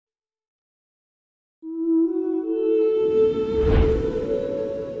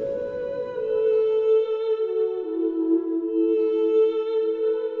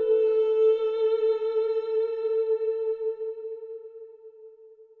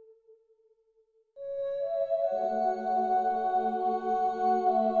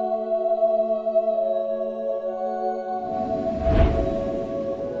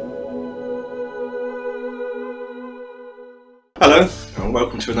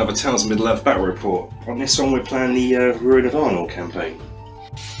to another Tales of Middle-earth battle report. On this one we're playing the Ruin of Arnor campaign.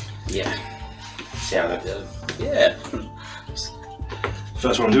 Yeah. See how that Yeah.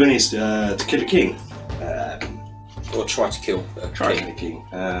 First one I'm doing is to kill a king. Or try to kill a king.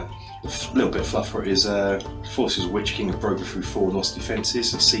 A little bit of fluff for it is forces of Witch King have broken through 4 Norse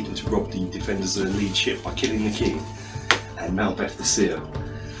defences and seeking to rob the defenders of the lead ship by killing the king and Malbeth the Seer.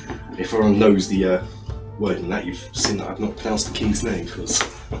 If everyone knows the word in that, you've seen that I've not pronounced the king's name because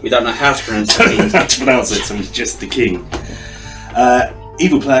we don't know how to pronounce it. Don't know how to pronounce it, so he's just the king.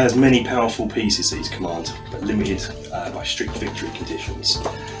 Evil player has many powerful pieces that he's command, but limited by strict victory conditions.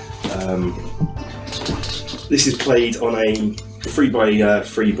 This is played on a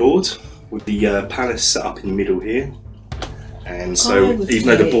 3x3 board with the palace set up in the middle here, and so even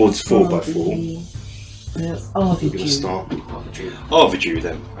though the board's 4x4, we're going to start Arvidu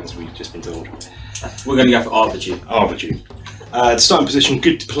then, as we've just been told. We're going to go for Arvidu. Arvidu. The starting position,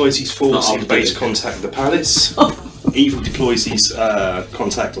 good deploys his force in base contact with the palace. Evil deploys his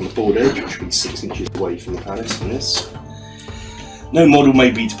contact on the board edge, which will be 6 inches away from the palace on this. No model may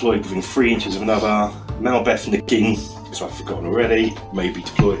be deployed within 3 inches of another. Malbeth and the king, as I've forgotten already, may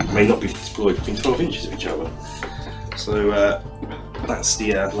not be deployed within 12 inches of each other. So that's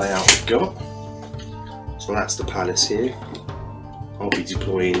the layout we've got. So that's the palace here. I'll be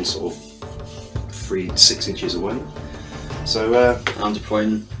deploying sort of 3 to 6 inches away. So I'm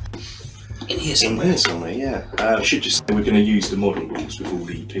deploying in here somewhere. In here somewhere, yeah. I should just say we're going to use the modern rules with all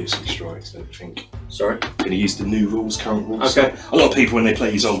the piercing strikes, I think. Sorry? We're going to use the new rules, current rules. Okay. A lot of people, when they play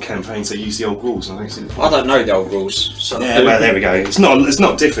these old campaigns, they use the old rules. And I don't know the old rules. So yeah, well, there we go. It's not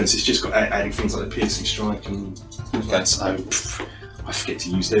a difference. It's just got adding things like the piercing strike and okay. So I forget to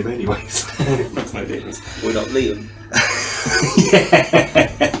use them anyways. That's no difference. We're not Liam.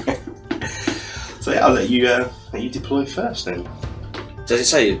 Yeah. So yeah, I'll let you deploy first then. Does it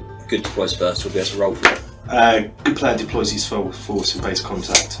say good deploys first? We'll be able to roll for it. Good player deploys his force in base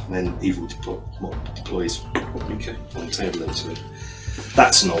contact, and then evil deploys on the table into it.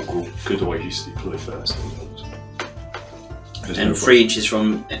 That's an old rule. Good always used to deploy first. And 3 inches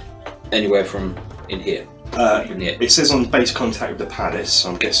from anywhere from in here. It says on base contact with the palace, so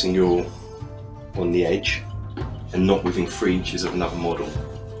I'm guessing you're on the edge and not within 3 inches of another model.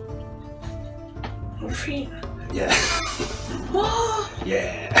 3? Yeah. What?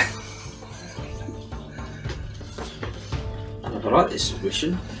 Yeah. I like this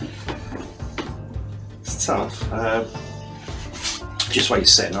mission. It's tough. Just while you're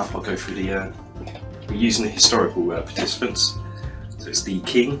setting up, I'll go through the. We're using the historical participants. So it's the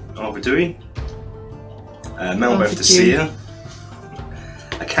king, Arvidu, Malbeth the Seer,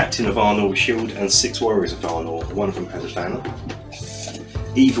 a captain of Arnor with shield, and 6 warriors of Arnor, 1 from Hadashana.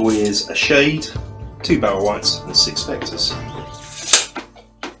 Evil is a shade, 2 battle whites, and 6 spectres.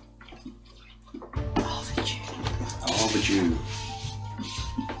 Arvidu.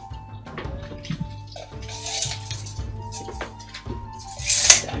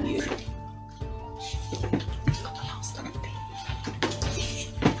 Damn you.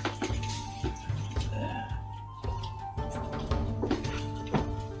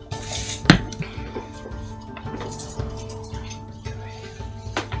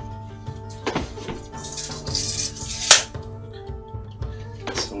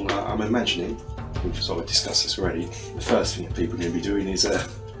 So I'm imagining, we've sort of discussed this already, the first thing that people are going to be doing is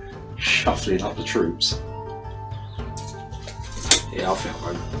shuffling up the troops. Yeah, I think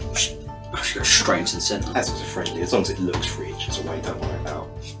I should go straight into the centre. As it's a friendly, as long as it looks 3 inches away, don't worry about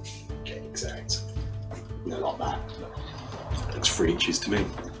getting exact. No, like that. It looks 3 inches to me.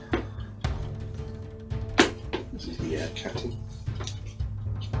 This is the captain.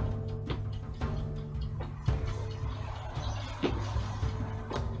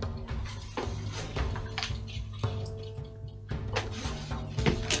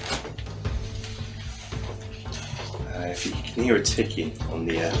 If you can hear a ticking on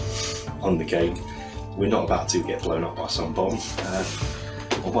the game, we're not about to get blown up by some bomb.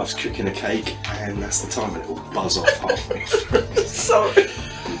 My wife's cooking a cake, and that's the time when it will buzz off halfway through. Sorry.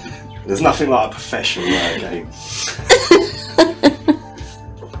 There's nothing like a professional game.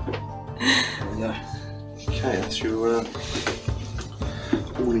 Okay, that's your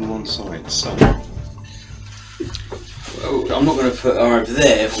all in one side. So. Well, I'm not going to put her over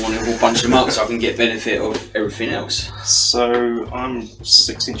there if I want to all bunch them up so I can get benefit of everything else. So I'm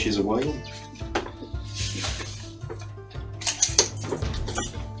 6 inches away.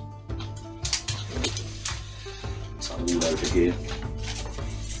 So I'll move over here.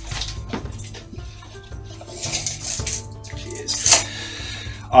 Cheers.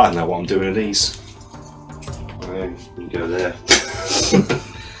 I don't know what I'm doing with these. You go there.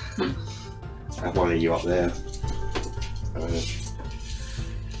 one of you up there.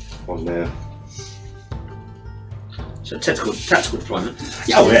 One there. So tactical deployment.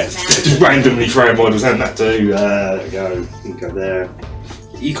 Oh yeah, just randomly throwing models and that too. There we go. You can go there.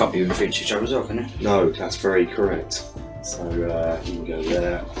 You can't be within 3 inches of each other as well, can you? No, that's very correct. So you can go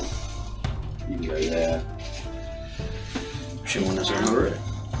there. You can go there. Sure, one doesn't remember it.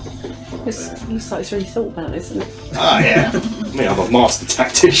 It looks like it's really thought about, isn't it? Oh yeah. I mean, I'm a master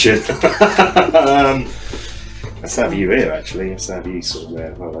tactician. Let's have you here actually. Let's have you sort of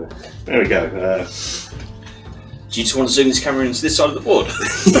there. Oh, there we go. Do you just want to zoom this camera into this side of the board?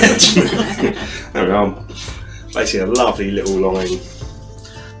 There we go. Basically a lovely little line.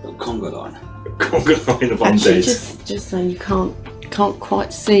 Little Congo line. Conga line of Actually, undead. just saying, you can't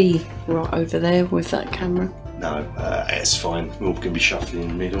quite see right over there with that camera. No, it's fine. We're all going to be shuffling in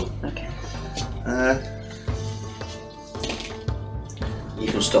the middle. Okay. You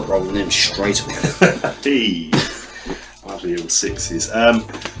can stop rolling them straight away. Hey, lovely little sixes.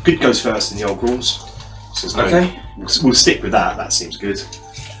 Good goes first in the old rules. So Okay. We'll stick with that. That seems good.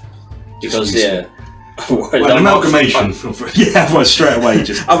 Because, yeah. Well, an amalgamation. Yeah, well, straight away,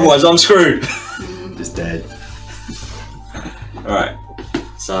 just otherwise, I'm screwed. just dead. Alright.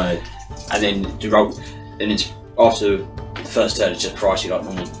 So, and then the roll, and it's after the first turn, it's just priority like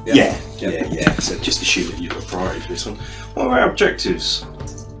normal. Yeah. So just assume that you've got priority for this one. What are our objectives?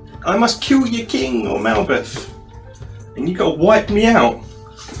 I must kill your king or Malbeth, and you got to wipe me out.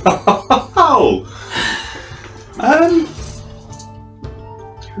 Oh.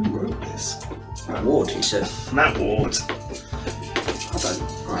 Who wrote this? Matt Ward, he said. Matt Ward. I don't.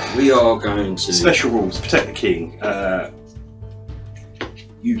 Right, we are going to. Special rules: protect the king.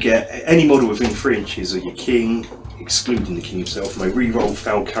 You get any model within 3 inches of your king, excluding the king himself, may re-roll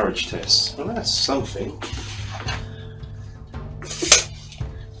failed courage tests. Well, that's something.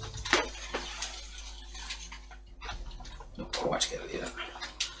 Not quite together yet.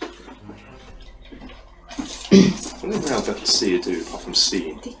 What did Malbeth see you do apart from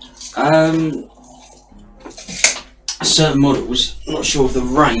seeing? Certain models, I'm not sure of the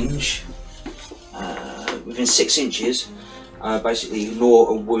range, within 6 inches, basically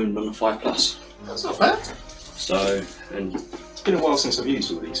ignore a wound on a 5+. That's not bad. So, and It's been a while since I've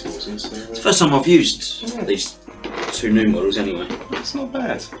used all these forces. So, it's the first time I've used these 2 new models anyway. it's not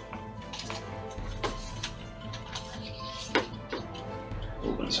bad.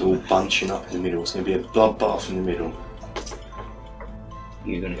 It's all bunching up in the middle. It's going to be a bloodbath in the middle.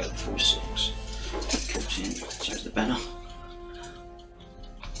 You're going to go full 6. There's the banner.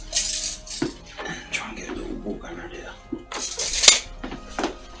 And try and get a little walk around here.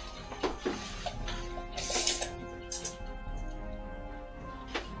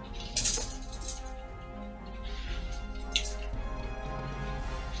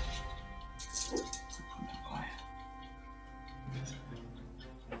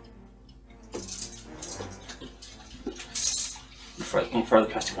 I'll throw the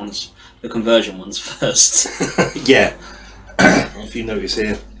plastic ones, the conversion ones first. Yeah. If you notice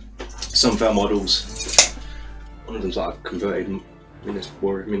here, some of our models, one of them's like a converted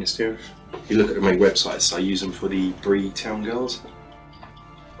Warrior Minister. If you look at the main websites, I use them for the Bree Town Girls.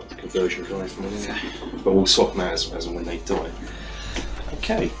 The conversion guide from there. Okay. But we'll swap them out as and when they die.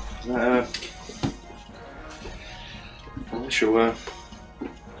 Okay. I shall, I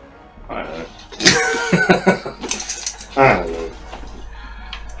don't know. I don't know.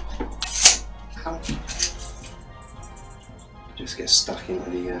 Just get stuck into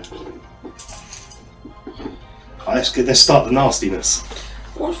the. Let's start the nastiness.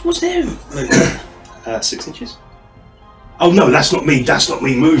 What's there? 6 inches. Oh no, that's not me. That's not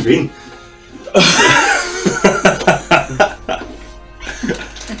me moving.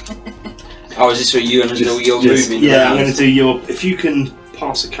 Oh, is this what you're going to do? Your movement? Yeah, I'm going to do your. If you can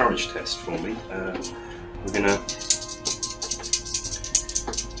pass a courage test for me, we're going to.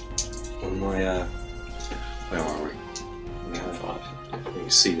 On my. Where are we? 5. You can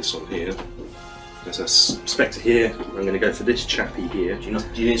see this on here. There's a spectre here. I'm going to go for this chappie here. Do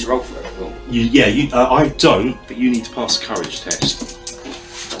you need to roll for it? Or? I don't, but you need to pass a courage test.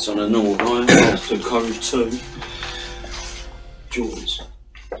 That's on a normal line. So courage 2. Jaws.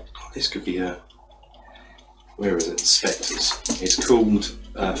 This could be a. Where is it? Spectres. It's called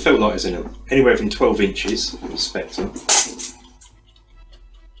felt lighters in them. Anywhere from 12 inches of the spectre,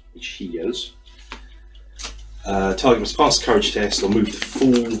 which he is. Target must pass the courage test or move the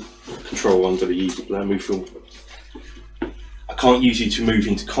full control under the evil plan. Move full. I can't use you to move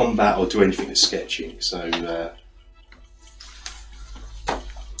into combat or do anything that's sketching. So.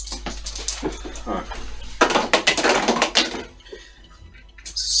 Alright.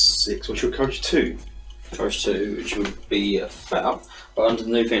 6. What's your courage 2? Courage 2, which would be a fail. But under the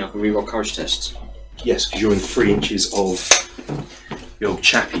new thing, I can reroll courage tests. Yes, because you're in 3 inches of the old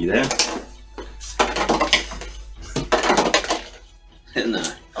chappie there. No.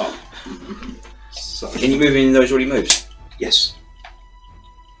 Oh. So, Can you move in those already moves? yes.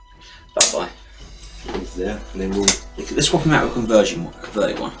 That's fine. He's there, and then we'll. Let's swap him out with a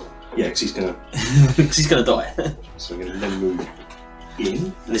converted one. Yeah, because he's gonna. Because he's going to die. So we're gonna then move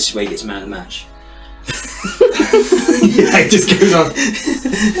in. And this is where he gets man of the match. Yeah, it just goes on.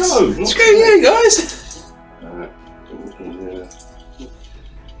 No, Screw you guys!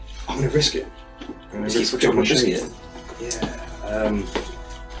 I'm gonna risk it. I'm gonna risk Risk my it. shade. Yeah. I'm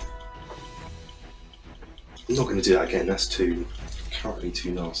not gonna do that again. That's currently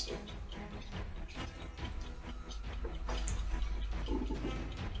too nasty.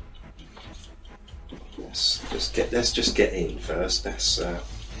 Let's just get in first. Let's go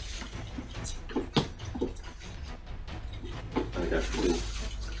for the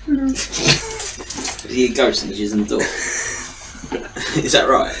door. Is he a ghost and he's in the door? Is that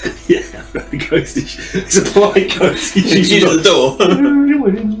right? Yeah, ghost. It's a polite ghost. He's using the door.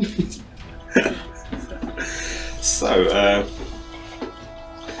 So,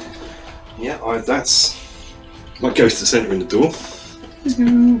 yeah, that's my ghost that's entering the door.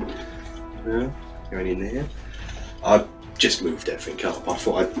 Yeah, going in there. I've just moved everything up. I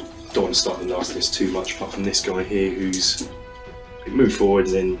thought I don't want to start the nastiness too much, apart from this guy here who's moved forward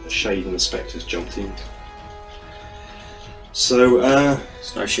and then a shade and the spectre's jumped in. So,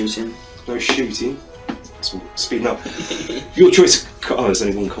 There's no shooting. no shooting. So speeding up. Your choice. Oh, there's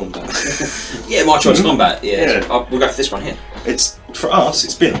only one combat. Yeah, my choice of combat. Yeah, Yeah. So we'll go for this one here. It's for us.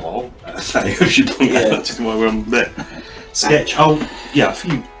 It's been a while. I should point Yeah. out just while we're on there. Sketch. Oh, yeah. For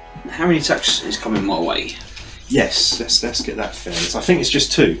you. How many attacks is coming my way? Yes. Let's get that fairness. I think it's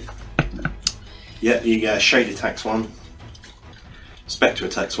just 2. Yeah. The shade attacks 1. Spectre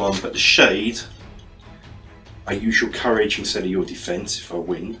attacks 1, but the shade. I use your courage instead of your defense if I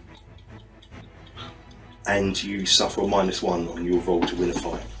win. And you suffer a -1 on your roll to win a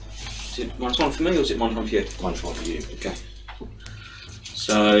fight. Is it -1 for me or is it -1 for you? -1 for you. Okay.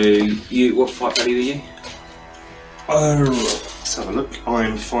 So, what fight value are you? Let's have a look.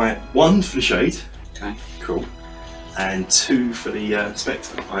 I'm fight 1 for the shade. Okay. Cool. And 2 for the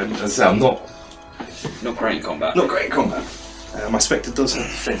spectre. As I say, I'm not great in combat. great in combat. My spectre does have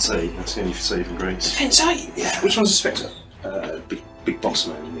defense 8. That's only for saving grace. Defense 8? Yeah. Which one's the Spectre? Big boss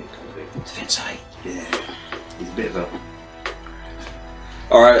man, isn't it? Kind of thing. Defense 8. Yeah. He's a bit of a.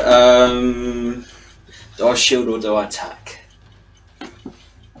 Alright, do I shield or do I attack?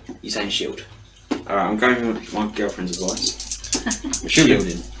 You're saying shield. Alright, I'm going with my girlfriend's advice.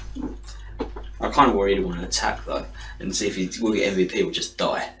 Shielding. I kind of worried he want to attack though, and see if he will get MVP or just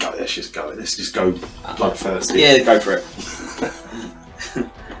die. Oh, let's just go. Let's just go blood first. Yeah, go for it.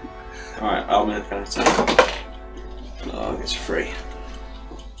 Alright, I'm going to go attack. Oh, it's 3.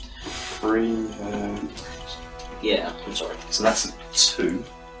 3. Yeah, I'm sorry. So that's a 2.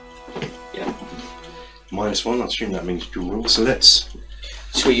 Yeah. -1. I assume that means dual roll. So let's.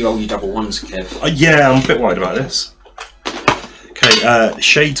 Sweet, you roll your double ones, Kev. Yeah, I'm a bit worried about this. Okay,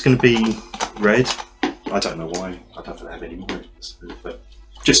 shade's going to be red. I don't know why. I don't think I have any more, but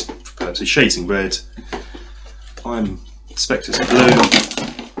just for purposes, shade's in red. I'm Spectre's blue.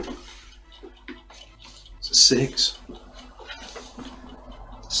 It's a 6.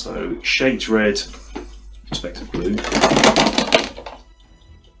 So shade's red. Spectre's blue.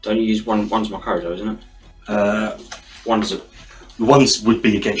 Don't you use one's my courage though, isn't it? One's a. The ones would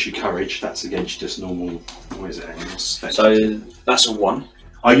be against your courage. That's against just normal. What is it? So that's a 1.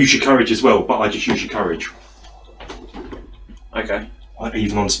 I use your courage as well, but I just use your courage. Okay.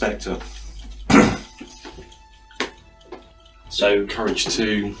 Even on Spectre. So courage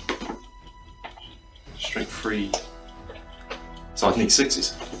 2, strength 3. So I'd need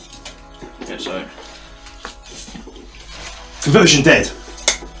 6s. Yeah, so Conversion dead.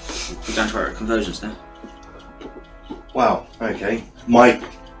 we're down to our conversions now. Wow. Okay. My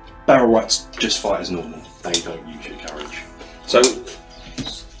barrel rights just fight as normal. They don't use your courage. So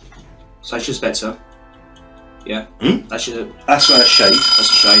it's just Spectre. Yeah. Hmm? That's your. That's shade. That's a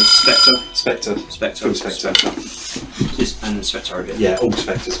shade. Spectre. Spectre. Spectre. Full Spectre. And Spectre again. Yeah, all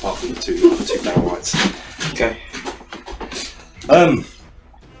Spectres apart from the two barrel rights. Okay.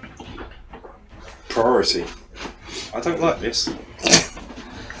 Priority. I don't like this.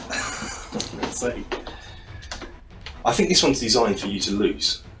 Let's say. I think this one's designed for you to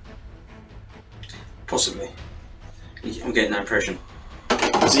lose. Possibly. I'm getting that impression.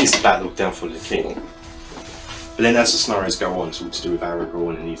 Because it is the battle of downfall of the king. But then as the scenarios go on, it's all to do with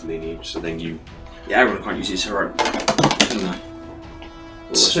Aragorn and his lineage, so then you... Yeah, Aragorn can't use his heroic, can they?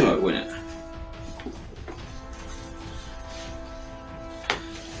 Or Two. so win it.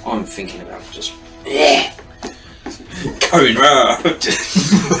 I'm thinking about just... going round.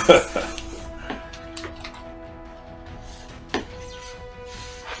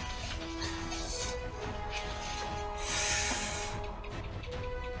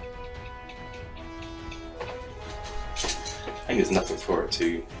 I think there's nothing for it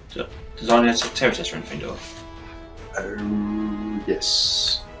to... Does I need to terror test or anything, do I?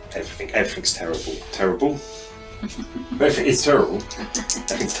 Yes. Everything's terrible. Terrible? Everything is terrible.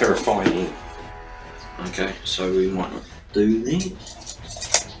 Everything's terrifying. Okay, so we might not do this.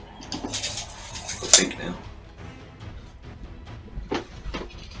 I think now.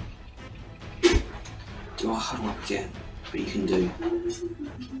 Do I huddle up again? But you can do.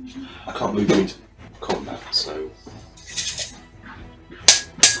 I can't move into combat, so...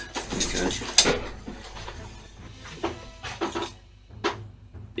 Okay.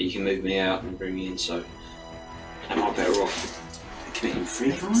 But you can move me out and bring me in, so am I better off committing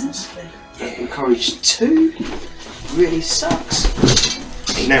 3 crimes? Getting courage 2? Really sucks.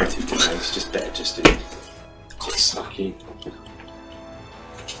 Narrative control is just better just to get stuck in.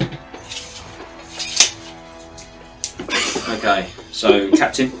 Okay, so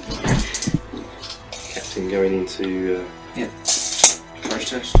Captain. Captain going into... Yeah. Courage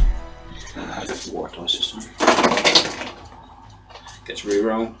test. White dice this time. Gets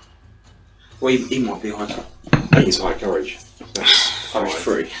reroll. Well, he might be higher. I think he's high courage. That's Courage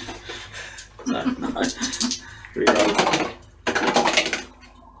 3. No. Reroll.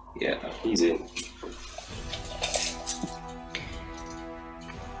 Yeah. He's in.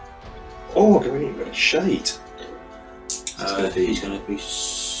 Oh, going in with a shade. He's going to be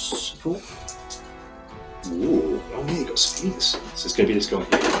support. Ooh, oh yeah, he got speeds. So it's going to be this guy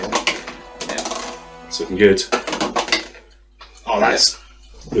here. Yeah. It's looking good. Oh, that's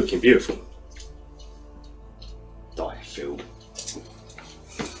looking beautiful. Die, Phil.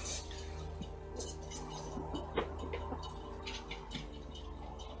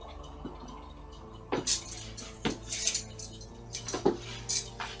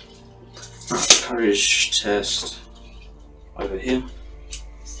 Right, courage test over here.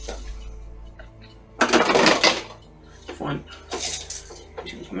 Fine.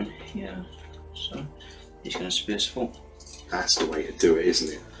 He's going to come in here. So he's going to spear support. That's the way to do it,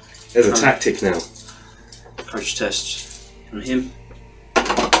 isn't it? There's a tactic now. Courage test on him.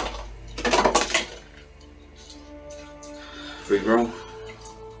 Reroll.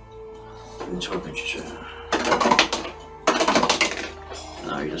 And 12 inches.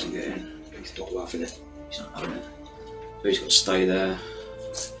 No, he doesn't get in. He's not loving it. He's not having it. So he's got to stay there.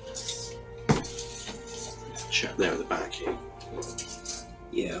 Chap there at the back here.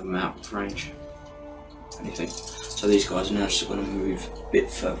 Yeah, I'm out of range. Anything. So these guys are now just going to move a bit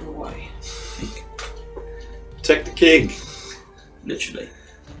further away, I think. Protect the king! Literally.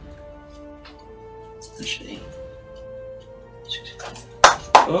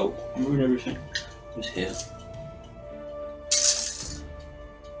 Oh, I'm ruining everything. Who's here?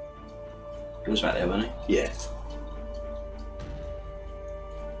 He was back there, wasn't he? Yeah.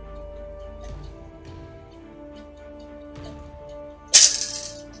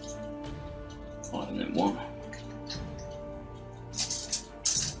 And then 1.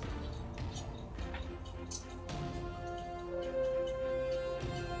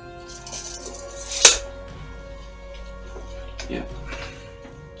 Yeah.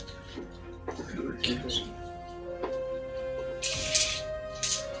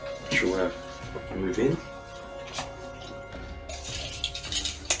 Sure, move in.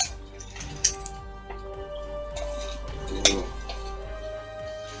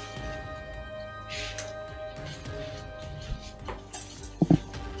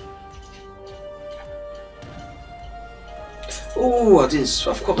 Oh, I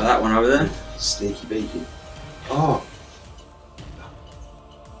forgot about that one over there. Sneaky beaky. Oh.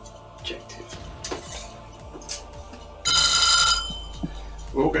 Objective.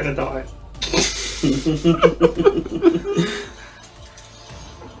 We're all gonna die.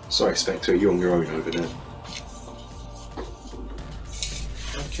 Sorry, Spectre, you're on your own over there.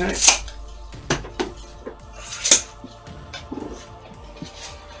 Okay.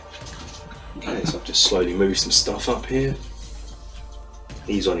 Okay, so I've just slowly moved some stuff up here.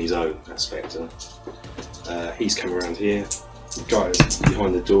 He's on his own, that Spectre. He's come around here. The guy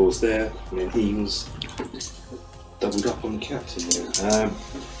behind the doors there, and then he was doubled up on the captain there.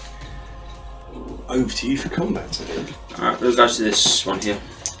 Over to you for combat, I think. Alright, we'll go to this one here.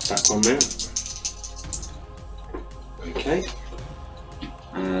 That one there. Okay.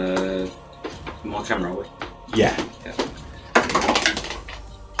 My camera, are we? Yeah. Yeah.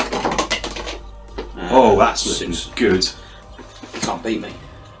 Oh, that's looking good. You can't beat me.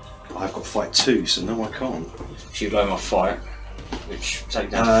 I've got fight 2, so no, I can't. She'd lower my fight, which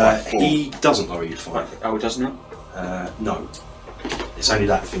takes down to fight 4. He doesn't lower your fight. Oh, it doesn't it? No. It's only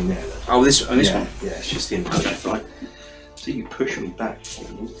that thing there. Oh, this one? Yeah, it's just the end of the fight. So you push me back.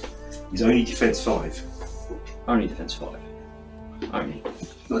 He's only defense 5. Only defense 5. Only.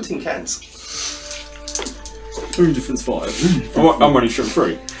 Not tin cans. Only defense 5. I'm only strength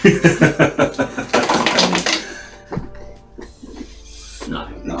 3.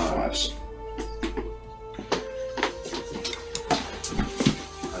 No fives.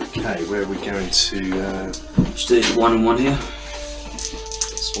 Okay, where are we going to? Just do 1 and 1 here.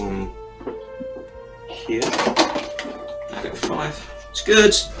 This one here. I got 5. It's good.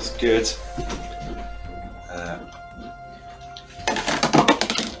 It's good.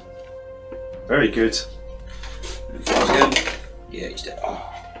 Very good. 5's good. Yeah, he's dead. Oh.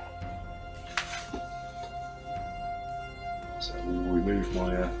 So we'll remove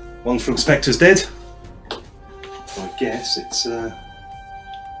my one from Spectre's dead. I guess it's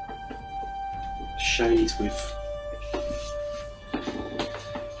shade with.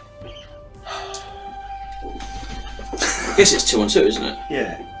 I guess it's 2 on 2, isn't it?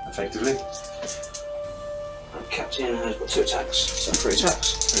 Yeah, effectively. Captain has got 2 attacks, so 3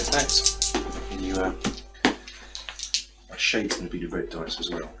 attacks. 3 attacks. And you shade's going to be the red dice as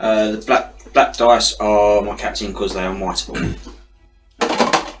well. The black dice are my captain because they are unwritable.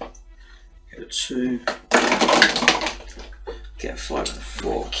 Get a 2. Get a 5 and a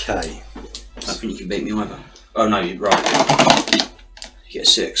 4. Okay. I don't think you can beat me either. Oh no, you're right. You get a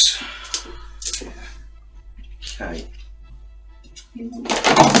 6. Okay.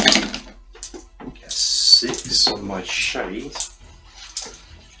 Get a 6 on my shade.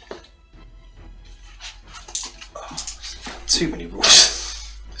 Oh, too many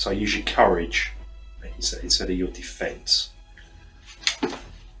rules. So I use your courage instead of your defense.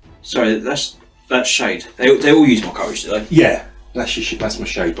 Sorry, that's shade. They all use my courage, do they? Yeah, that's my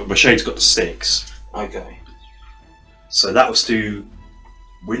shade, but my shade's got the 6. Okay. So that was to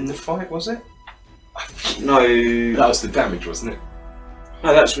win the fight, was it? No. That was the damage, wasn't it?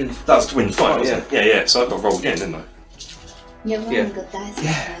 No, that's win. That was to win the fight, wasn't it? Yeah. So I got to roll again, didn't I? You've only got dice.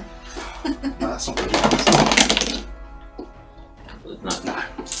 Yeah. No, that's not good. No.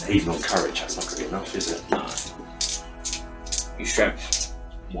 Even on courage, that's not going to be enough, is it? No. You strength.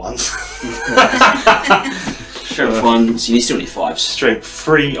 1. Strength 1, so you still need 5s. Strength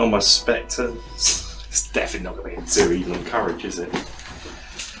 3 on my Spectre. It's definitely not going to be a 2 even on courage, is it?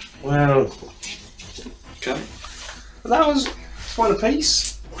 Well. Okay. That was 1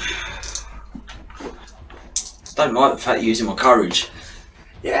 apiece. Don't like the fact you're using my courage.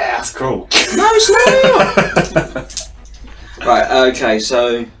 Yeah, that's cool. No, it's not! Right, okay,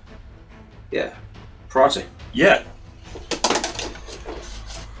 so. Yeah. Priority. Yeah.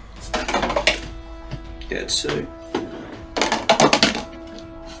 Get 2.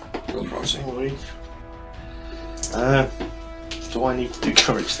 Got priority. Do I need to do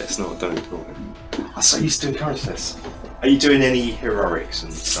courage tests? No, I don't. I'm so used to doing courage tests. Are you doing any heroics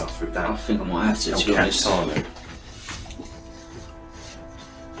and stuff with that? I think I might have to be honest. Have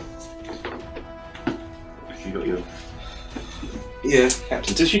you got your Yeah.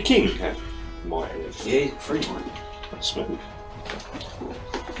 captain? Does your king have might have? Yeah, 3 might. That's smooth.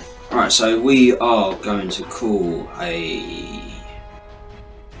 Right, so we are going to call a.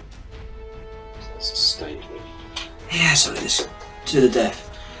 That's a statement. Yeah, so this to the death.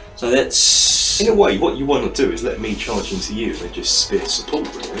 So let's. In a way, what you want to do is let me charge into you and then just spit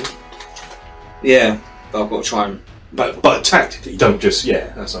support, really. Yeah, but I've got to try and. But tactically, don't just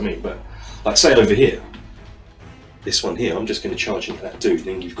that's what I mean. But like, say over here, this one here, I'm just going to charge into that dude.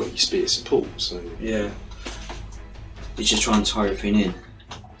 Then you've got your spear support. So Yeah. You just try and tie everything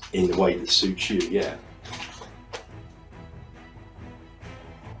in the way that suits you, yeah.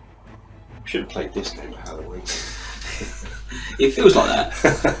 Should have played this game at Halloween. It feels like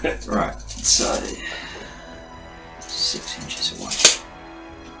that. Right, so 6 inches away.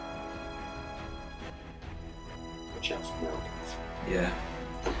 Watch out for Malbeth. Yeah.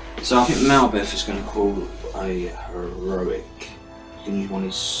 So I think Malbeth is going to call a heroic. He's going to use one of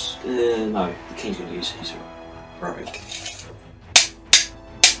his. No, the king's going to use his heroic.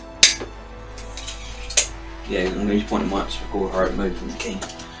 Yeah, I'm going to use point of might to call a heroic move from the king.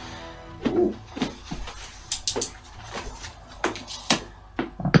 Ooh.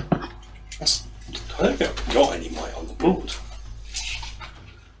 I don't think I've got any might on the board.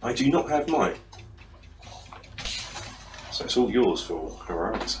 I do not have might. So it's all yours for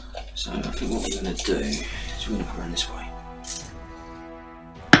heroics. So I think what we're going to do is we're going to come around this way.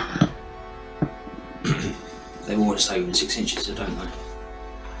 They all want to stay within 6 inches, so don't they?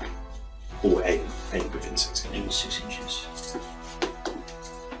 Or aim within 6 inches. Aim 6 inches.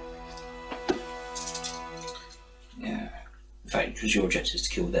 Yeah. In fact, because your objective is to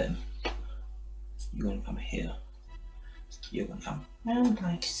kill them, you're going to come here. You're going to come round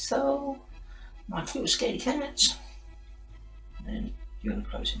like so, like little scaredy cats. And then you're going to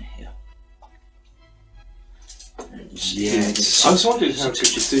close in here. Yes. I was wondering how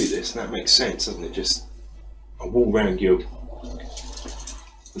could you do this, and that makes sense, doesn't it? Just a wall round your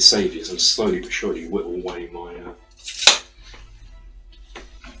the saviours and slowly but surely whittle away my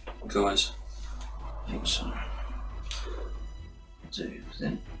guys. I think so. Do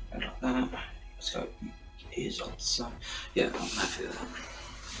then go like that. Let's go ears on the side. Yeah, I'm happy with that.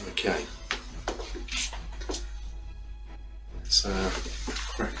 Okay. Let's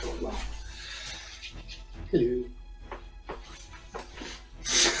crack on that. Hello.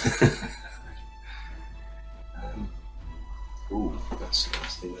 Ooh, that's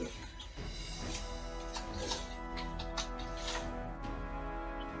nasty.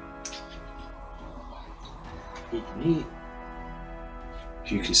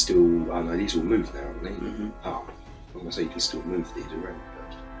 You can still. Oh no, these will move now, haven't they? Mm-hmm. Oh, I'm gonna say you can still move these around.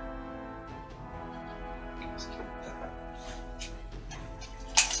 Let's keep that.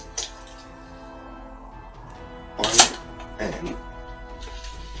 I am going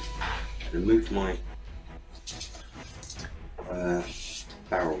to move my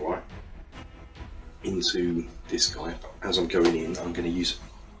barrel right into this guy. As I'm going in, I'm going to use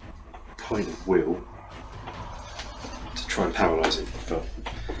a point of will to try and paralyse him.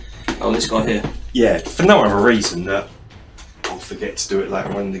 Oh, this guy here? Yeah, for no other reason that I'll forget to do it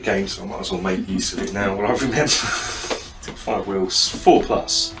later on in the game, so I might as well make use of it now when I remember. 5 wills, 4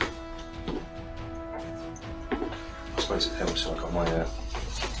 plus. I suppose it helps if I got my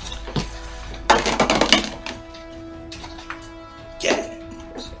yeah.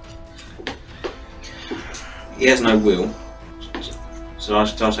 He has no will. So I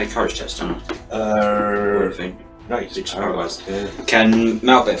say courage test, don't I? Or anything. No, he's just paralysed. Yeah. Can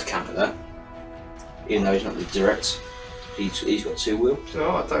Malbeth counter that? Even though he's not the direct. He's got 2 will.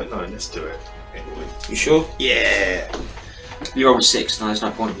 Oh, I don't know. Let's do it anyway. You sure? Yeah. You rolled a 6. No, there's no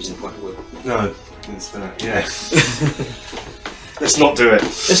point if he's in point of will. No, it's that. Yeah. Let's not do it.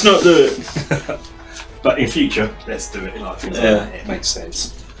 Let's not do it. But in future, let's do it. Like things like that. It makes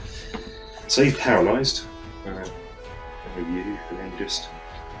sense. So he's paralysed. Review and then just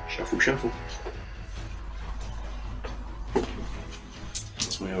shuffle.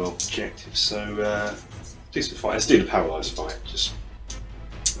 That's my objective. So do some fight. Let's do the paralysed fight. Just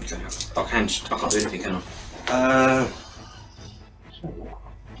okay. I can't do anything, can I?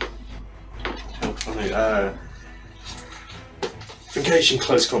 Engaged in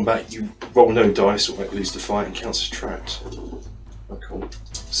close combat, you roll no dice or lose the fight and counts as trapped. Oh, cool.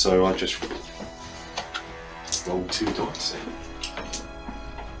 So I just roll 2 dice.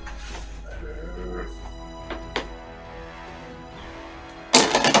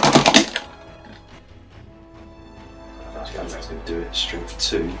 I'm going to do it. Strength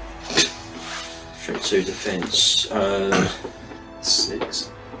 2. Strength 2 defense.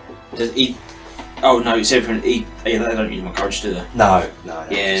 6. Does he? Oh no, it's everything. They don't need my courage, do they? No.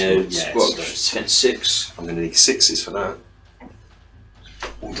 Yeah, what? Defense 6. I'm going to need 6s for that.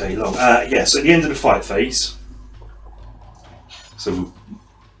 All day long. Yeah, so at the end of the fight phase. So,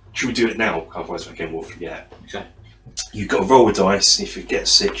 should we do it now? Otherwise, again, we'll forget. Okay. You've got to roll a dice. If you get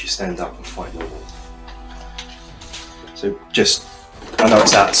 6, you stand up and fight normal. So, just. I know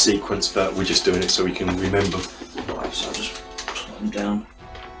it's out of sequence, but we're just doing it so we can remember. Right, so I'll just put them down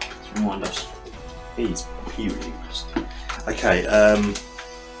to remind us. He's really rusty. Okay, where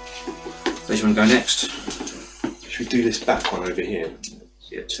do you want to go next? Should we do this back one over here?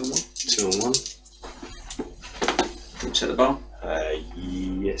 Yeah, 2 and 1. 2 and 1. Set the bar?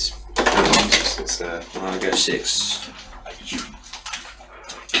 Yes. Let's, I'll go 6.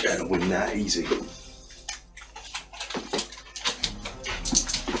 You're going to win that easy.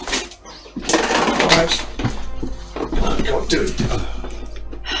 Can't do it.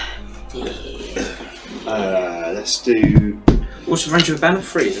 Let's do. What's the range of a banner?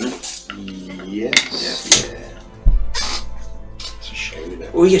 3, isn't it? Yes. Yeah. It's a shame, isn't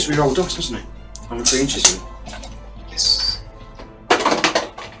it? Oh yes, we rolled dice, doesn't it? I'm 3 inches in. Yes.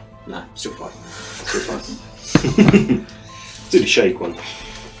 No, still 5. Do the shake one.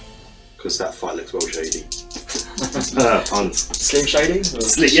 Because that fight looks well shady. Puns. Slim Shady?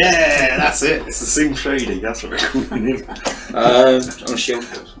 Yeah, that's it. It's the Slim Shady. That's what we're calling him. On a shield.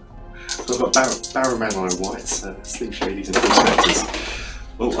 So I've got Barrowman Whites, Slim Shadys and Full Spectres.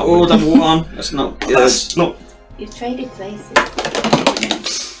 Oh, double one. That's not good. That's not. You've traded places.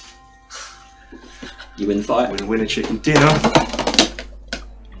 You win the fight. Win a chicken dinner.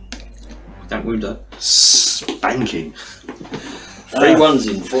 Don't wound her. Spanking. 3 ones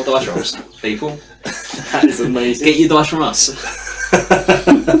in 4 dice rolls, people. That is amazing. Get your dice from us.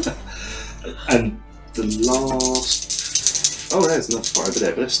 And the last. Oh, there's enough fight over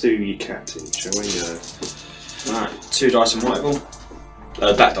there. But let's do your captain, shall we? Alright, 2 dice and white ball.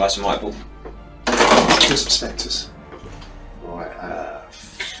 Black dice and white ball. Let's do some spectres. Right.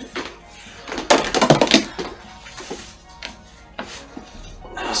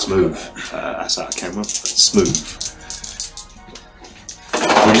 Smooth. That's out of camera. Smooth.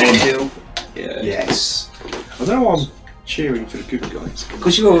 And then Yeah. yes. I don't know why I'm cheering for the good guys.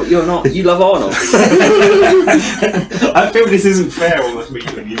 Because you're not. You love Arnold. I feel this isn't fair on me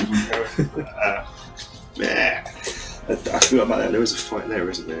and you. Yeah. I feel about that. There is a fight there,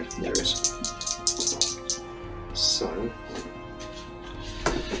 isn't there? There is. So,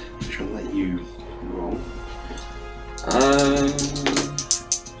 I'm trying to let you roll.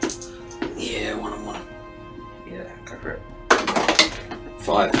 Yeah, 1 on 1. Yeah, go for it.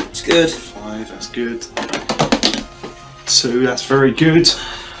 5. It's good. 5. That's good. 2. That's very good.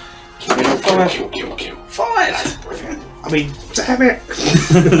 Kill. 5. Brilliant. I mean, damn it.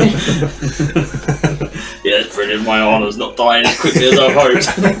 Yeah, it's brilliant. My honour's not dying as quickly as I hoped.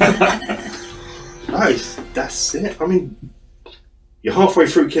 No, that's it. I mean, you're halfway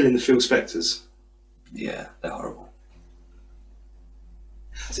through killing the Field Spectres. Yeah, they're horrible.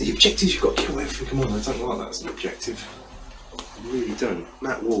 So the objective, you've got to kill everything. Come on, I don't like that as an objective. I really don't.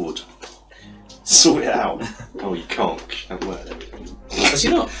 Matt Ward, sort it out. Oh, you can't. You don't work there. Does he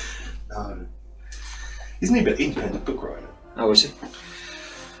not? No. Isn't he a bit independent book writer? Oh, is he?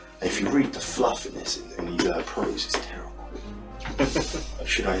 If you read the fluff in this, in his prose, it's terrible.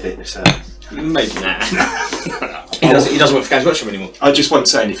 Should I edit this out? Maybe not. He doesn't work for Games Workshop anymore. I just won't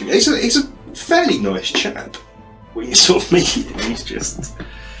say anything. He's a fairly nice chap. When you sort of meet him, he's just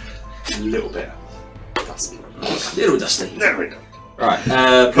a little bit dusty. Little dusty. There we go. Right,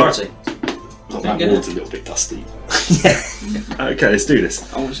 priority. Not that Ward's a little bit dusty. Yeah. Okay, let's do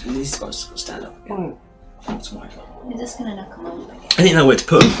this. Oh, these guys got to stand up again. That's my fault. You're just gonna knock them over again. I didn't know where to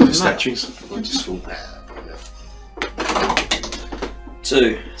put them. The statues. I just thought.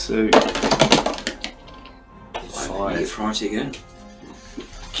 2. 2. 5. Priority again.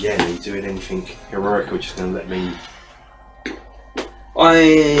 Yeah, are you doing anything heroic or just going to let me?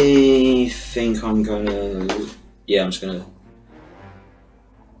 I think I'm gonna. Yeah, I'm just gonna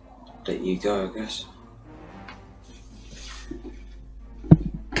let you go, I guess.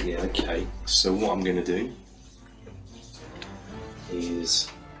 Yeah, okay. So what I'm going to do is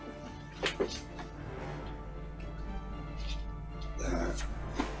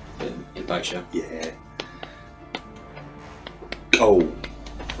In boat show. yeah. Oh.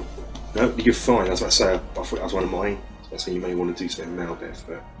 No, you're fine. That's what I say. I thought that was one of mine. That's when you may want to do something now, Beth.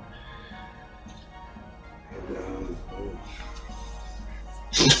 But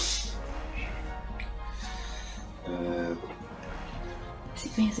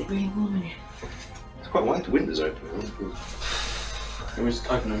Is it really warm in here? it's quite wide. The windows open. Can we just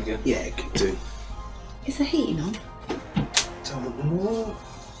open them again? Yeah, it could do. Is the heating on? Don't know.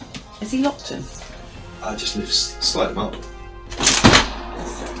 Is he locked in? I just slide them up.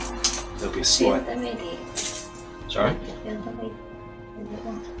 There'll be a Feel slide. the radiator. Sorry? Feel the radiator. Is it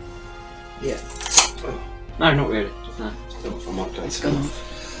on? Yeah. Oh, No, not really. No. I don't know if I might go It's to. gone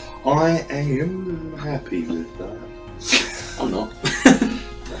off. I am happy with that. I'm not.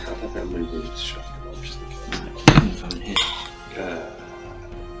 That movie is shut up, just in case.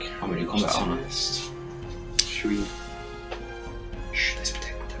 I'm really combat armor. Should we? Shh, let's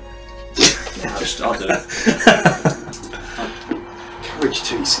protect Yeah, I'll do it. Courage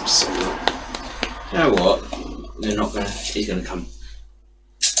 2 seems so low. You know what? They're not gonna. He's gonna come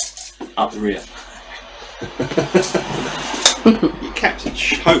up the rear. Your captain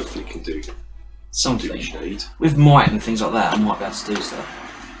hopefully can do Something. shade. With might and things like that, I might be able to do stuff.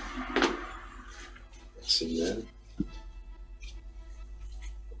 That's in there.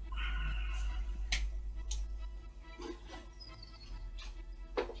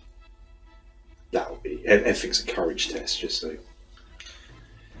 That'll be. Everything's a courage test, just so.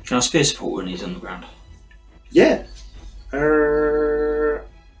 Can I spear support when he's on the ground? Yeah. Yeah,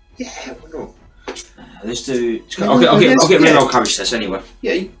 why not? Let's do. I'll get rid of our courage test anyway.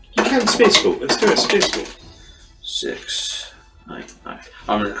 Yeah, you can spear sport. Let's do it, spear sport. 6, 8, no.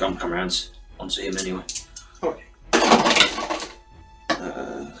 I'm gonna come around onto him anyway. Okay.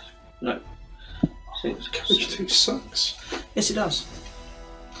 No. 6. Courage 2 sucks. Yes, it does.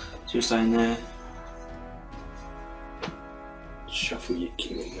 So you're staying there. Shuffle your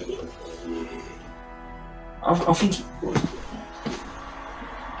king. I think it was.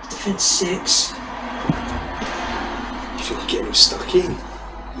 Defense 6. You think you're getting him stuck in?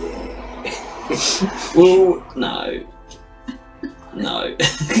 Yeah. Well, no. No.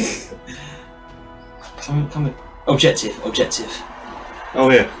 Come in. Objective. Oh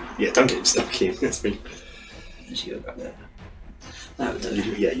yeah. Yeah, don't get him stuck in. That's me. Let's go back there. That would do.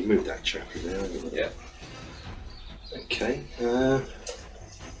 Yeah, you moved that chap in there, haven't you? Yeah. Okay. Going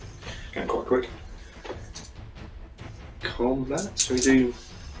quite quick. Combat. Shall we do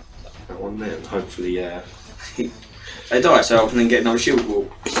that one then? Hopefully, They die, so I can then get another shield wall.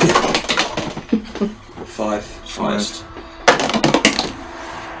 5. Highest.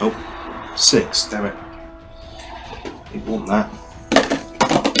 Oh, 6. Damn it. You want that?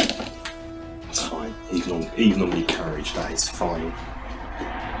 That's fine. Even on your courage, that is fine.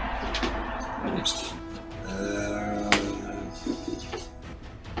 Next.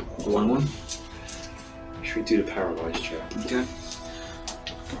 1-1. Should we do the paralysed chap? Okay. I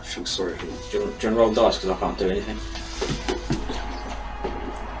feel sorry for him. Do you want to roll dice because I can't do anything?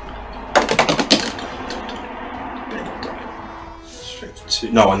 Straight for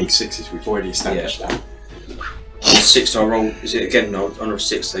 2. No, I need 6s. We've already established that. 6 I roll. Is it again? No, under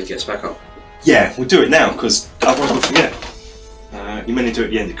 6 so he gets back up. Yeah, we'll do it now because otherwise we'll forget. You may need to do it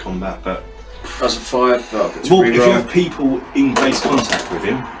at the end of combat, but That's a 5. But if you have people in base contact with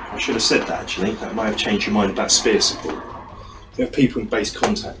him, I should have said that actually. That might have changed your mind about spear support. If you have people in base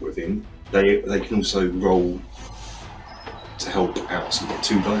contact with him, they can also roll to help out. So you get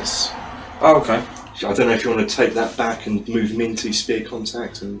 2 dice. Oh, okay. I don't know if you want to take that back and move him into spear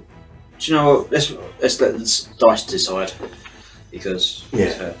contact. And Do you know what? Let's let the dice decide because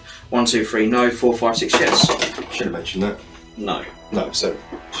it's fair. 1, 2, 3, no. 4, 5, 6, yes. Should have mentioned that. No. No. So,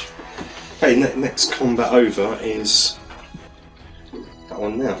 hey, next combat over is that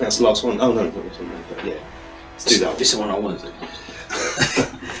one now. That's the last one. Oh no, not this one. But yeah, let's do that. This is the one I wanted to.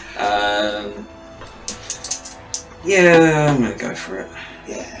 Yeah, I'm gonna go for it.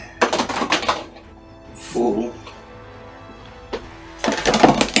 Yeah. 4.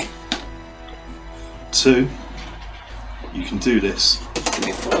 2. You can do this. Give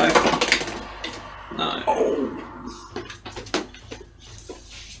me 5. No. Oh.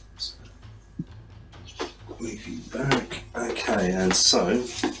 Move you back. Okay, and so we're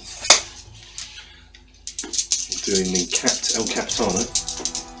doing the El Capitano.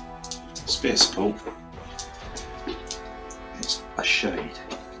 Spear support. It's a shade.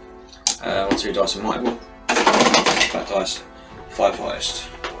 1, 2 dice in might. That dice. 5 highest.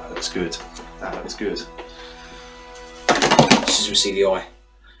 Wow, that's good. That looks good. This is we see the eye,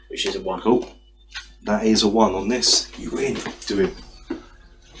 which is a 1. Cool. That is a 1 on this. You win. Do him.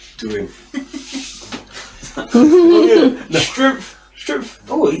 Do him. Oh yeah. No. Strength.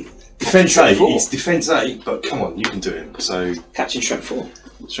 Oh, Defense 8. 4. It's defense 8, but come on, you can do him. So Captain Strength 4.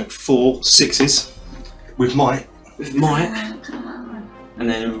 strength 4, 6s with might. With might. And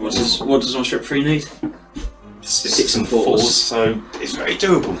then what does my Strength 3 need? 6 and 4s. So it's very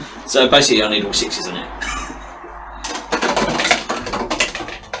doable. So basically I need all 6s in it.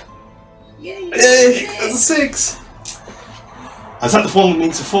 Yay! That's a 6! Is that the one that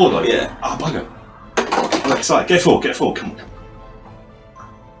needs a 4 though? Yeah. Ah, bugger. I'm excited. Get 4, come on.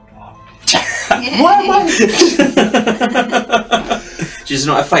 Does he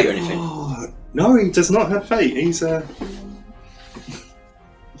not have fate or anything? Oh, no, he does not have fate. He's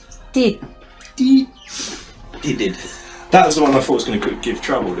Did. He did. That was the one I thought was going to give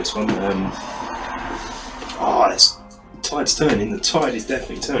trouble, this one. It's tide's turning. The tide is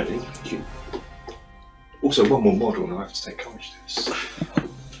definitely turning. Also, one more model and I have to take courage to this.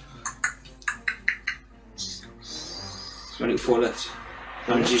 Only 4 left.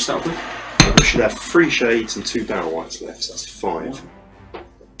 How many did you start with? We should have 3 shades and 2 barrel whites left, so that's 5.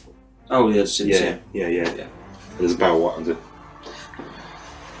 Oh, yeah, it's Yeah. There's a barrel white under.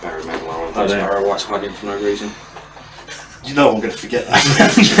 Barrel manual under Those there. barrel whites hiding for no reason. You know I'm going to forget that.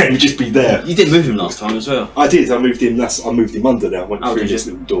 It would just be there. You did move him last time as well. I did. I moved him. I moved him under now. Went through did this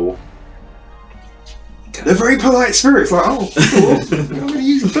you? little door. Okay. They're very polite spirits. Like, oh, I'm going to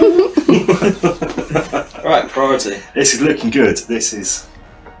use them. Right, priority. This is looking good. This is.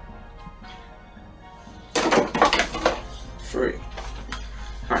 3.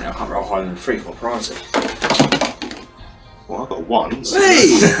 Apparently I can't roll higher than 3 for priority. Well, I've got 1. So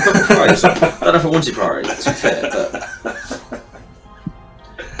Hey! Priority. I don't know if I wanted priority, to be fair, but...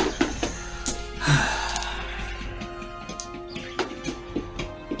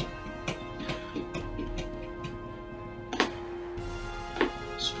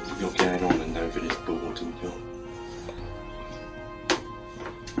 you're going on and over this board and you're...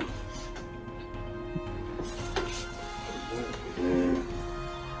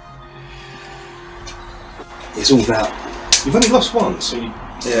 It's all about... You've only lost 1, so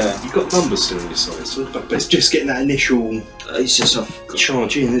you've got numbers still on your side, so, but it's just getting that initial It's just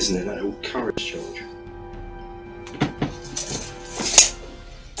charge in, isn't it? That little courage charge.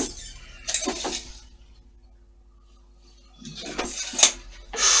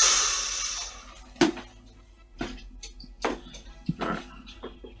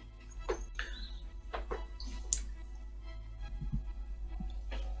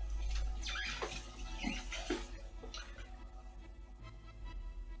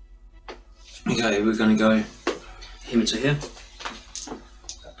 Okay, we're going to go him into here.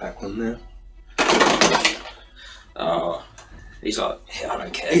 That back one there. Oh, he's like, yeah, I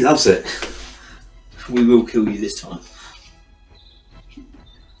don't care. He loves it. We will kill you this time.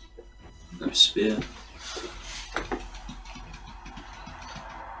 No spear.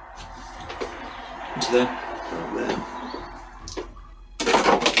 Into there. There.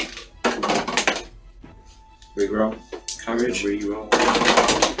 Reroll. Courage. Reroll.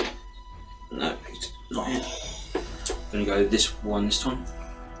 No, he's not here. I'm going to go this one this time.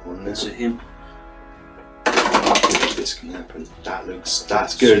 One there. To him. This can happen.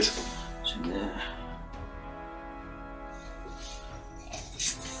 That's good. It's in there.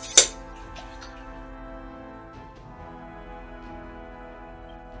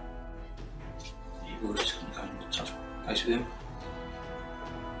 You're just going to go and touch base with him.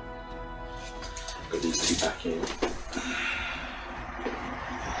 Got these 2 back in.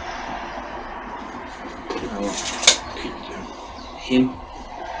 Him.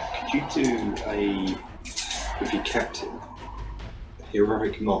 Could you do with your captain, a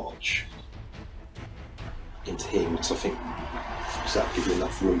heroic march into him? Because I think that gives you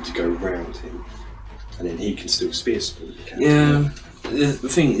enough room to go around him, and then he can still spear support the captain. Yeah. The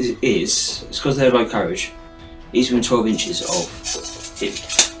thing is it's because they're low courage. He's within 12 inches of him,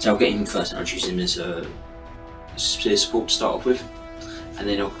 so I'll get him first and I'll choose him as a spear support to start off with, and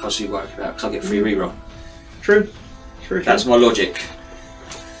then I'll possibly work about because I'll get free reroll. True. That's my logic.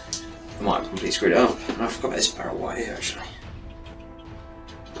 I might have completely screwed it up. I forgot about this barrel white here actually.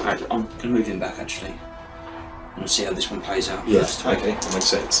 Alright, I'm going to move him back actually and see how this one plays out. Yes, okay, that makes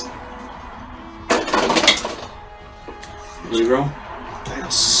sense. Reroll? They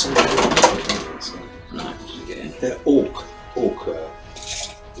are so good. No, doesn't get in. They're orc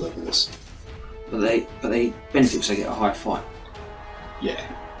levels. But they benefit because they get a higher fight. Yeah.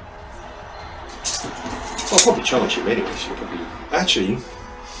 I'll probably charge him anyway, so probably... Actually,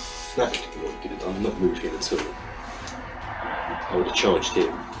 that could be what good. I'm not moving him at all. I would have charged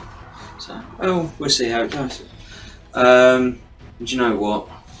him. So, well, we'll see how it goes. Do you know what?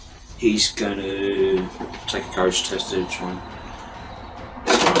 He's going to take a courage test to try and...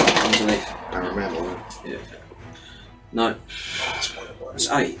 underneath. Paramount. Yeah. No. That's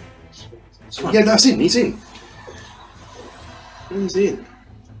 8. It's fine. Yeah, that's in. He's in. He's in.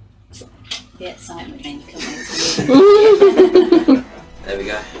 The excitement then comes in. There we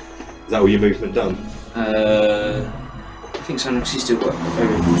go. Is that all your movement done? I think so, because he's still got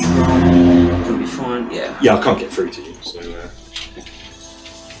very control. It'll be fine, yeah. Yeah, I can't get through to you, so...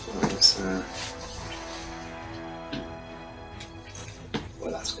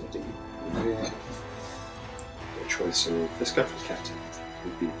 well, that's going to do. Yeah. Got a choice of... Let's go for the captain.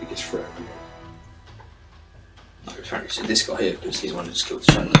 Would be the biggest threat. No, apparently it's this guy here, because he's the one who just killed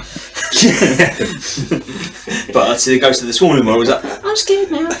the trainer. But I see the ghost of this morning where I was like, I'm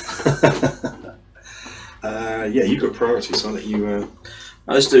scared now. Yeah, you've got priority, so I'll let you...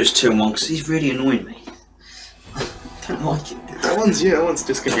 Let's do this 2 and 1, because he's really annoying me. I don't like it. That one's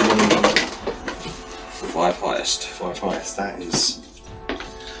just going to be one of them. 5 highest. 5 highest, that is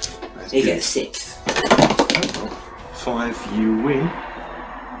He good. gets 6. 5, you win.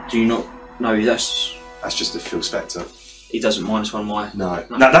 Do you not know that's... That's just a Phil Spectre. He doesn't -1 my... No,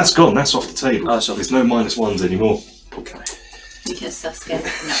 that's gone, that's off the table. Oh, so there's no -1s anymore. okay. Because so scared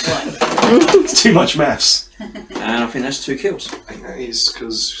from that one. It's too much maths. And I think that's 2 kills. I think that is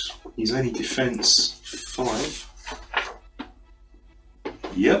because he's only defence 5.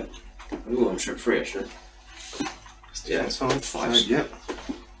 Yep. Ooh, I'm sure 3 actually. Yeah, it's 5. 5. Yep.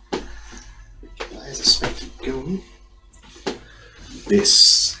 There's a Spectre gone.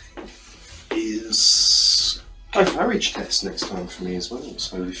 This is go for courage test next time for me as well.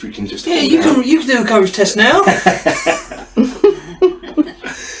 So if we can just you can do a courage test now.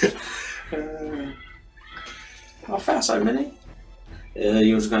 I found so many.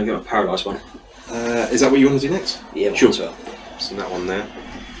 You're just going to get a paralysed one. Is that what you want to do next? Yeah, sure. Well. So that one there.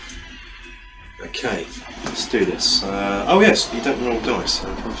 Okay, let's do this. Oh yes, you don't roll dice,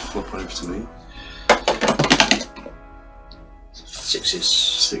 so come flop over to me. 6s.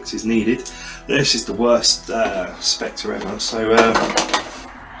 6 is needed. This is the worst Spectre ever, so...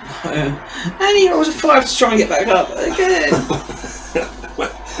 and he rolls a 5 to try and get back up again.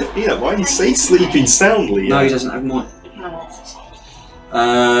 Yeah, why do you say sleeping soundly? No, he doesn't have mine. No, that's a shame.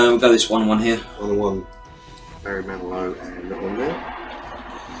 We'll go this 1 here. 1-1. Barry Manilow and that one there.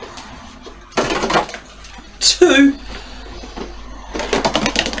 2.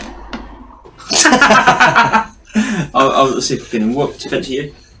 I'll see if I can. What defense are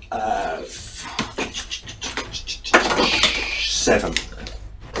you? 7.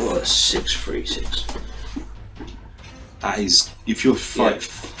 Oh, 6, 3, 6. That is, if you're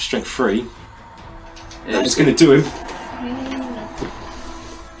strength 3, Yeah, that is going to do him.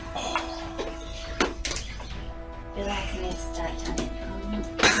 You're like an start time.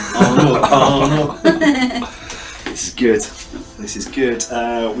 Oh no! This is good. This is good.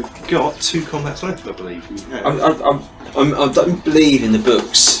 We've got 2 combats left, I believe. I don't believe in the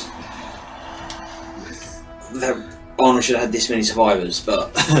books that Arnor should have had this many survivors, but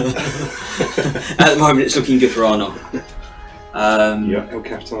at the moment it's looking good for Arnor. Yeah, El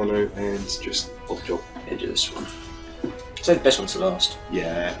Capitano and just off job. Yeah, do this one. So the best one to last.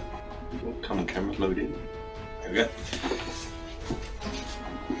 Yeah. Oh, come on, camera, load in. There we go.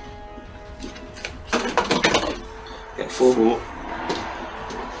 Get 4. 4.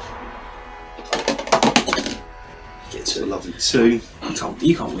 Get It's a 2. lovely 2.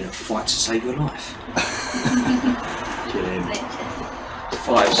 You can't win a fight to save your life. Get in.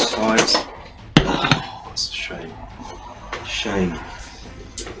 5s. 5s. Oh, that's a shame. Shame.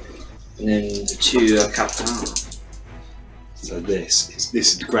 And then the 2 Captain. So this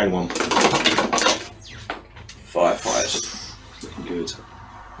is the grey one. 5 5s. Looking good.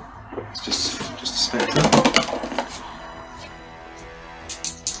 It's just a Spectre.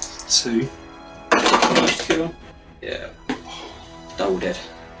 2. Nice kill. Yeah. Double dead.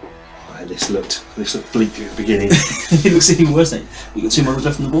 Right, this looked bleak at the beginning. It looks even worse, then. You got 2 models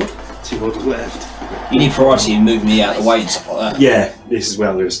left on the board? 2 models left. You need priority and move me out of the way and stuff like that. Yeah, this is where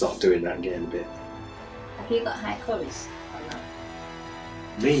I'm going to start doing that again a bit. Have you got high courage or not?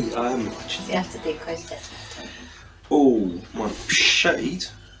 Me, So you have to do courage test next time. oh, my shade.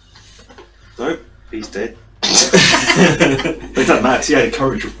 Nope, he's dead. But it doesn't matter, 'cause he had a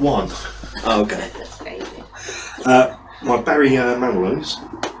courage of 1. Oh, okay. That's crazy. My Barry Manilows,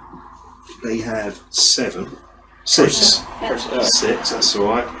 they have 7. 6. Yeah, 6, that's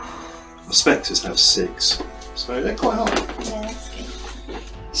alright. My Spectres have 6. So they're quite high. yeah, that's good.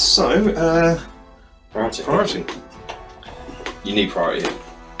 So, Priority. priority. You need priority.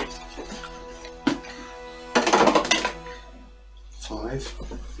 5.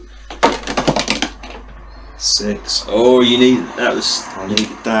 6. Oh, you need. That was. I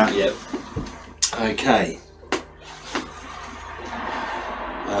needed that. Yep. Okay.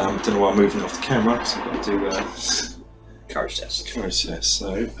 Don't know why I'm moving it off the camera, so I've got to do Courage test. courage test.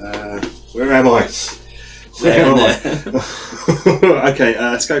 So, where am I? Where There am and I? Okay,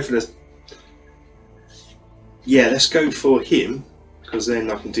 let's go for this. Yeah, let's go for him, because then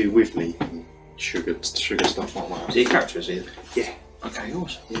I can do with me sugar stuff like that. Is he a character, is he? Yeah. Okay,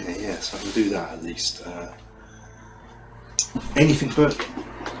 awesome. Yeah, so I can do that at least. Anything but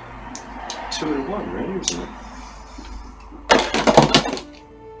 2 and 1, really, isn't it?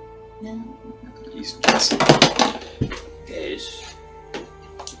 No. He's just Yes.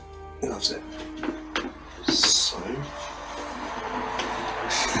 loves it. So.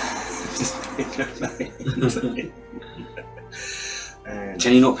 And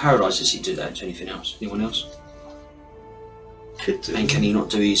Can he not paralyse as he do that to anything else? Anyone else? could do. And can he not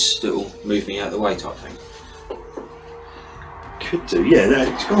do his little move me out of the way type thing? Could do, yeah.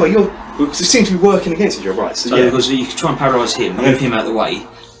 It seems to be working against each other, right? So, So yeah, because you can try and paralyse him, move him out of the way,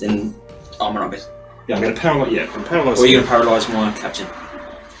 then I'm not bit. yeah, I'm going to paralyse. Yeah, I'm paralyse. Or are you going to paralyse my captain?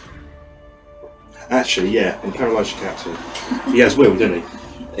 Actually, yeah, I'm paralyse your captain. He has will, doesn't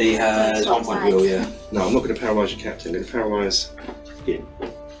he? He has 1 point will, yeah. No, I'm not going to paralyse your captain. I'm going to paralyse him.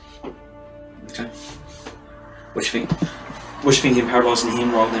 Okay. What do you think? What do you think in paralysing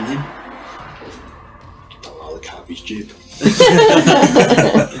him rather than him? Oh, the cut of his jib.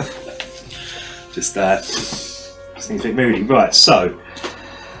 Just seems a bit moody. Right, so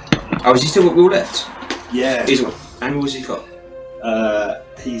Oh, has he still got will left? Yeah. How many wills has he got?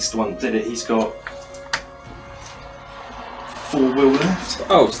 He's the one that did it. He's got 4 will left.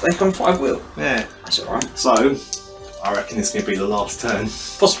 Oh, so they come 5 will. Yeah. That's alright. So, I reckon it's going to be the last turn.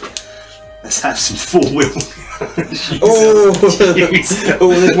 Possibly. Let's have some 4 will. Oh,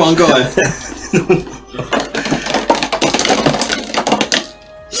 there's one guy.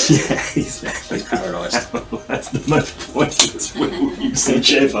 Yeah, he's paralysed. That's the most pointless will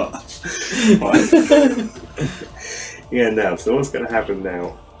usage ever. Right. Yeah, now, so what's going to happen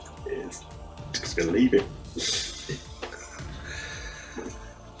now is just going to leave it.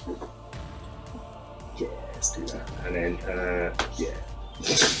 Yeah, let's do that. And then, yeah.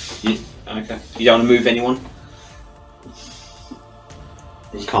 Okay. You don't want to move anyone?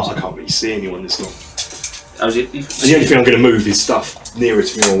 I can't really see anyone that's not. And the only thing I'm going to move is stuff nearer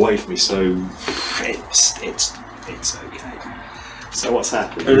to me or away from me, so it's okay. So what's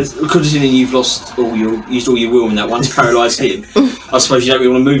happened? Considering you've used all your will in that one to paralyse him, I suppose you don't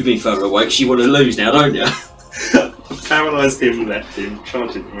really want to move me further away because you want to lose now, don't you? Paralysed him, left him,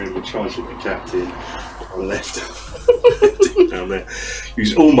 charged him, remember, charged him the captain. I left him down there.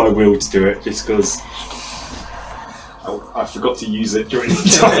 Used all my will to do it just because I forgot to use it during the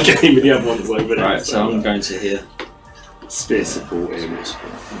entire game and the other one's over there. Right, so I'm going to here. Spear support him.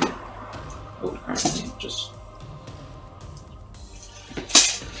 Oh, apparently just.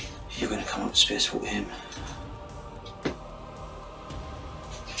 You're going to come up to spear support him.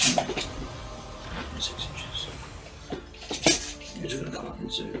 6 inches. You're just going to come up and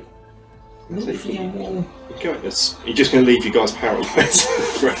do. You're just going to leave you guys paralysed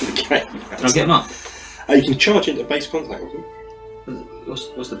throughout the game. Can I get him up? You can charge into base contact with him.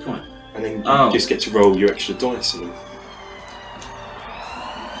 What's the point? And then you just get to roll your extra dice in them.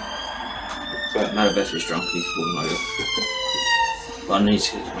 But no, Beth is drunk and he's falling over. But I need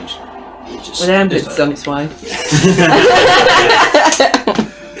to just. Well, the ambulance is on its way. Okay.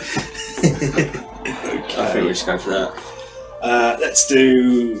 I think we'll just go for that. Let's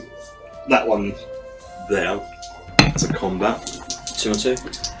do that one there. It's a combat. 2 on 2?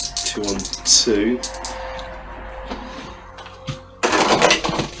 2 on 2.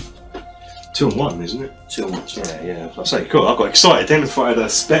 2 on 1, isn't it? 2 on 1. Yeah. I say, cool. I got excited then if I had a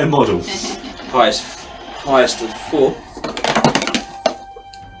spare model. Highest of 4.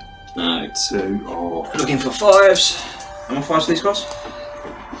 No. 2. Oh. Looking for 5s. How many 5s for these guys?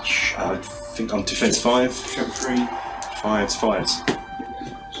 I think I'm defense 5, strength 3, 5s, 5s.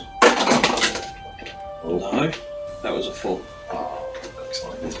 Oh. No, that was a 4. Oh, I'm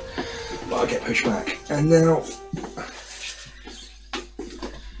excited. But I'll get pushed back. And now.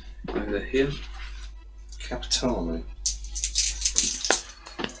 Over here. Capitano.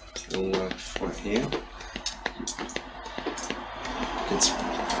 We'll fight here.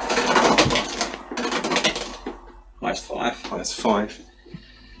 Highest 5. Highest 5.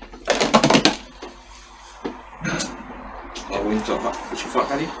 Oh, we've got what's your fight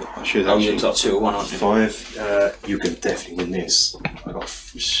value? I should Oh, actually. you've got 2 or 1, aren't you? 5. You can definitely win this. I got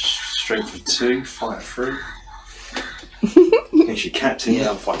strength of 2, fight of 3. Against your captain. Yeah,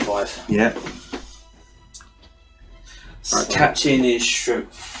 I'm fight 5. Yeah. Right, captain is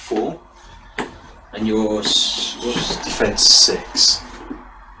strength 4. And yours was defense 6.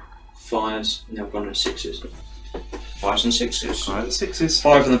 5s, and then we've gone to 6s. 5s and 6s. 5 and 6s.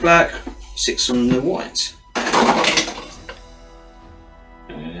 5 on the black, 6 on the white.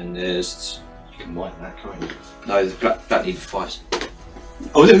 And there's. You can white that, can't you? No, the black needed 5s.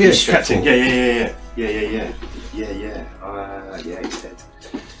 Oh, yeah, He's captain. straight Yeah, he's dead.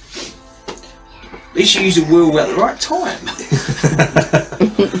 At least you use a wheel at the right time.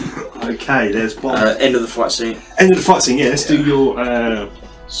 Okay, there's one. End of the fight scene. End of the fight scene, yeah. Let's do your.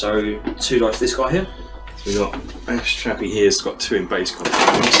 So, 2 dice for this guy here. So we got Ash Trappy here's got 2 in base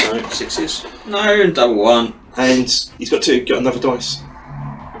contact. So. 6s. No, double 1. And he's got 2, got another dice.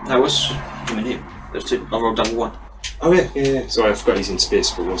 That was. I mean, here. There's 2. I rolled double 1. Oh, yeah. Sorry, I forgot he's in Spear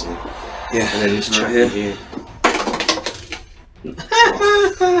School, wasn't he? Yeah. And then there's Right Trappy here.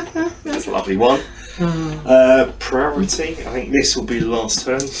 That's a lovely one. Priority. I think this will be the last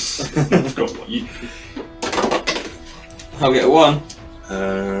turn. I forgot what you. I'll get a 1.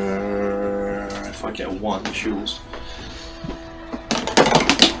 If I get a 1, it's yours.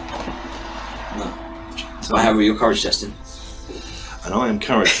 No. So I have your courage testing. And I am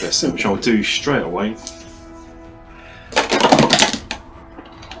courage testing, which I'll do straight away.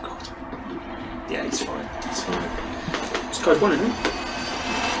 God. Yeah, he's fine. It's fine. It's courage 1, isn't it?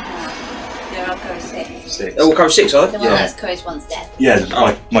 They're all courage 6. 6. Oh, courage 6, are The they? one that's courage 1's dead.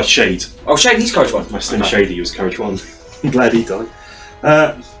 Yeah, my shade. Oh, Shane, he's courage 1. My Slim Shady was courage 1. I'm glad he died.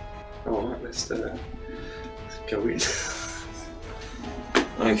 Alright, let's do that. Go in.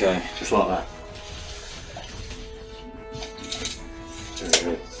 Okay. Just like that.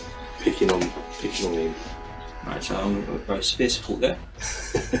 Picking on him. Right, so I'm going to go spear support there.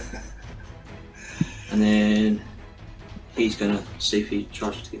 And then he's going to see if he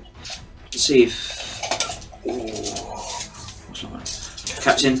tries to get. See if. Oh, what's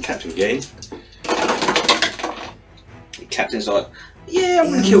that? Captain game. The captain's like, yeah, I'm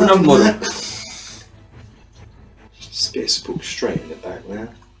going to kill another model. Spear support straight in the back now.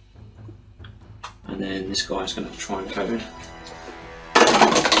 And then this guy's going to try and coat him.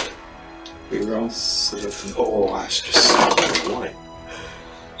 Reroll. 7. Oh, that's just so light.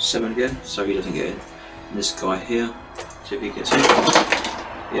 7 again, so he doesn't get in. And this guy here, see if he gets in.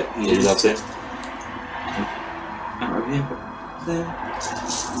 Yep, He loves it. Out of here, there.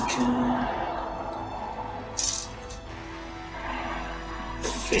 Okay. I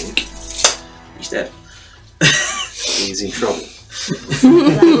think He's dead. he's in trouble.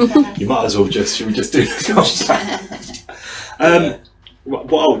 You might as well just. Should we just do the combat?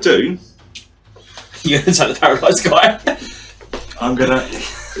 What I'll do. You're going to take the paralysed guy. I'm gonna.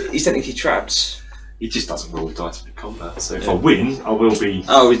 He's technically trapped. He just doesn't roll the dice for combat. So if I win, I will be.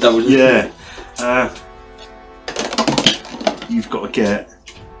 Oh, he's doubled. Yeah. You've got to get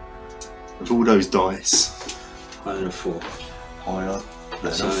with all those dice Higher than a 4. higher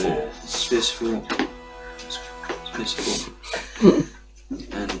than So, a 4. Spear support. Spear support.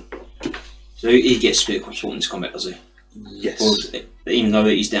 And so he gets spear support in this combat, does he? Yes. Or, even though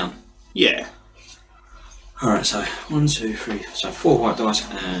he's down. Yeah. Alright, so 1, 2, 3, so 4 white dice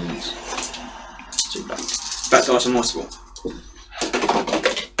and 2 black. Black dice are multiple.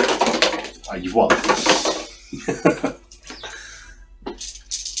 Oh, you've won.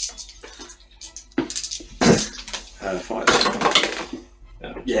 5.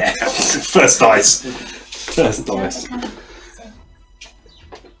 Yeah. First dice. First dice.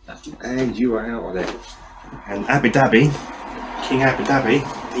 And you are out of there. And Abu Dhabi, King Abu Dhabi,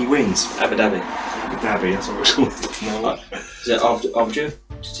 he wins. Abu Dhabi. Abu Dhabi, that's what we're calling it. No. Is it Arvaju?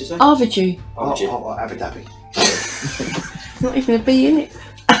 Did you say? Arvaju. Abu Dhabi. There's not even a B in it.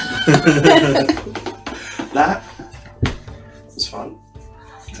 That was fun.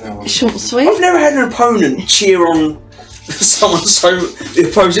 Short and sweet. I've never had an opponent cheer on someone so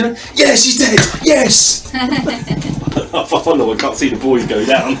opposing. Yes, he's dead. Yes. Oh no, I can't see the boys go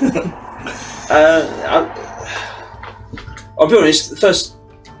down. I'll be honest. First,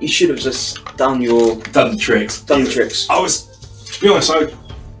 you should have just done Done the tricks. the tricks. I was, to be honest,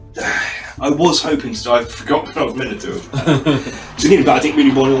 I was hoping to. I forgot what I was meant to do. Beginning bit, I didn't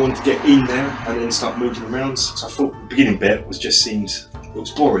really want to get in there and then start moving around. So I thought the beginning bit it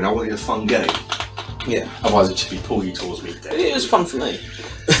was boring. I wanted a fun game. Yeah. Otherwise, it'd just be pulling towards me. It was fun for me.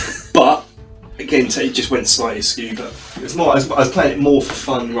 But again, so it just went slightly askew. But it was more. I was playing it more for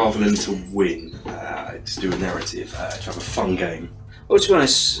fun rather than to win. To do a narrative, to have a fun game. Well, to be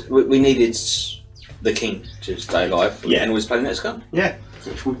honest, we needed the king to stay alive. Yeah. And always play next gun. Yeah,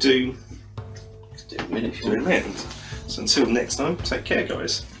 which we'll do. Do it in a minute. Do in a minute. So until next time, take care,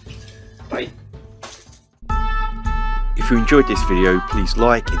 guys. Bye. If you enjoyed this video, please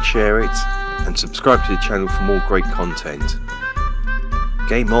like and share it, and subscribe to the channel for more great content.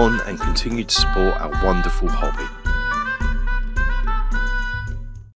 Game on and continue to support our wonderful hobby.